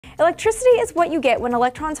Electricity is what you get when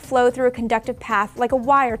electrons flow through a conductive path like a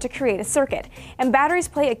wire to create a circuit, and batteries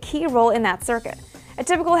play a key role in that circuit. A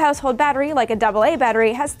typical household battery, like a AA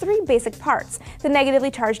battery, has three basic parts: the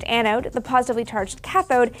negatively charged anode, the positively charged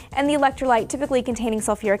cathode, and the electrolyte typically containing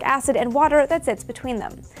sulfuric acid and water that sits between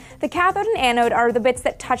them. The cathode and anode are the bits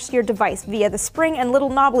that touch your device via the spring and little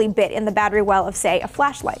knobbly bit in the battery well of, say, a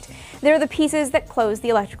flashlight. They're the pieces that close the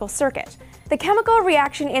electrical circuit. The chemical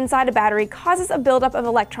reaction inside a battery causes a buildup of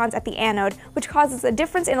electrons at the anode, which causes a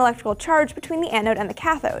difference in electrical charge between the anode and the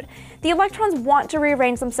cathode. The electrons want to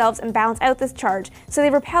rearrange themselves and balance out this charge, so they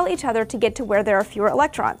repel each other to get to where there are fewer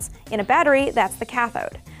electrons. In a battery, that's the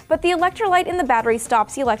cathode. But the electrolyte in the battery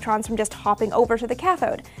stops the electrons from just hopping over to the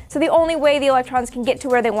cathode. So the only way the electrons can get to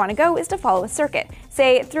where they want to go is to follow a circuit,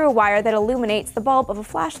 say through a wire that illuminates the bulb of a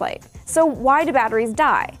flashlight. So why do batteries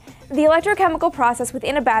die? The electrochemical process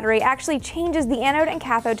within a battery actually changes the anode and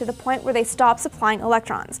cathode to the point where they stop supplying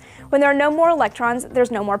electrons. When there are no more electrons, there's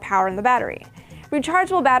no more power in the battery.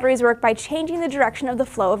 Rechargeable batteries work by changing the direction of the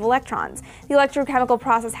flow of electrons. The electrochemical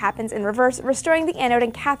process happens in reverse, restoring the anode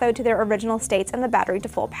and cathode to their original states and the battery to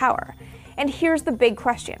full power. And here's the big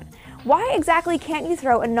question. Why exactly can't you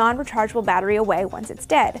throw a non-rechargeable battery away once it's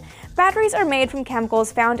dead? Batteries are made from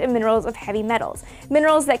chemicals found in minerals of heavy metals,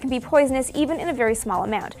 minerals that can be poisonous even in a very small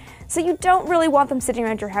amount. So you don't really want them sitting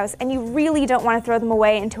around your house, and you really don't want to throw them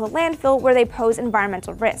away into a landfill where they pose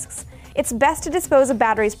environmental risks. It's best to dispose of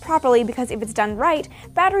batteries properly because if it's done right,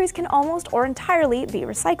 batteries can almost or entirely be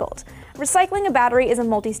recycled. Recycling a battery is a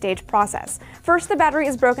multi-stage process. First, the battery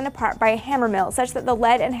is broken apart by a hammer mill such that the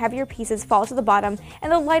lead and heavier pieces fall to the bottom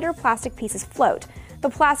and the lighter plastic pieces float. The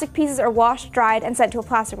plastic pieces are washed, dried, and sent to a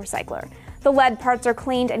plastic recycler. The lead parts are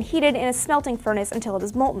cleaned and heated in a smelting furnace until it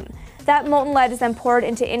is molten. That molten lead is then poured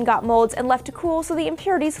into ingot molds and left to cool so the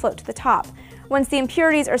impurities float to the top. Once the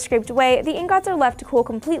impurities are scraped away, the ingots are left to cool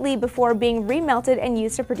completely before being remelted and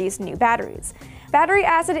used to produce new batteries. Battery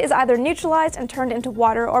acid is either neutralized and turned into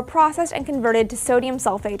water or processed and converted to sodium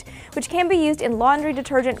sulfate, which can be used in laundry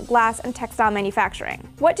detergent, glass, and textile manufacturing.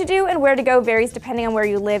 What to do and where to go varies depending on where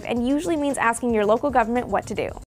you live and usually means asking your local government what to do.